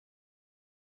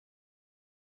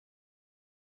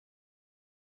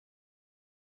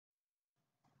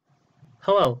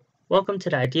Hello, welcome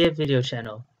to the IAdea video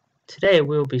channel. Today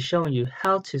we will be showing you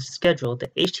how to schedule the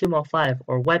HTML5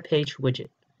 or web page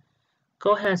widget.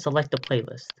 Go ahead and select the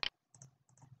playlist.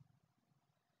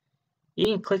 You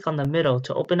can click on the middle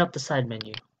to open up the side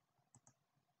menu.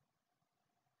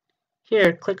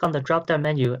 Here, click on the drop-down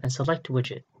menu and select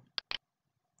widget.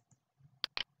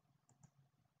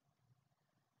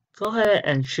 Go ahead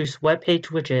and choose web page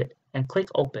widget and click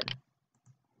open.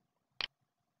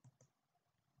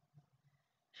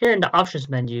 Here in the options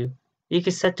menu, you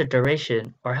can set the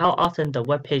duration or how often the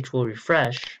web page will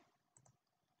refresh.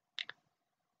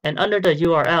 And under the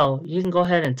URL, you can go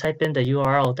ahead and type in the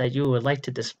URL that you would like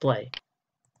to display.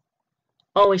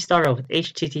 Always start out with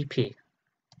HTTP.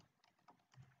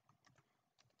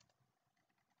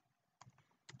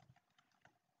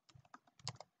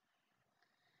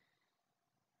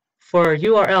 For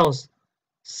URLs,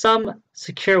 some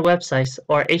secure websites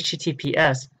or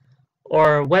HTTPS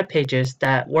or web pages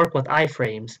that work with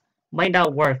iframes might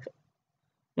not work.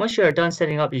 Once you are done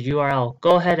setting up your URL,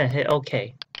 go ahead and hit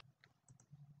OK.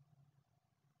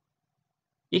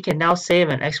 You can now save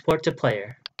and export to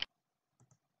player.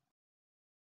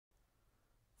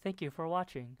 Thank you for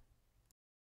watching.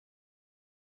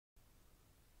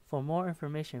 For more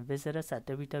information, visit us at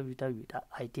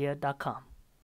www.IAdea.com.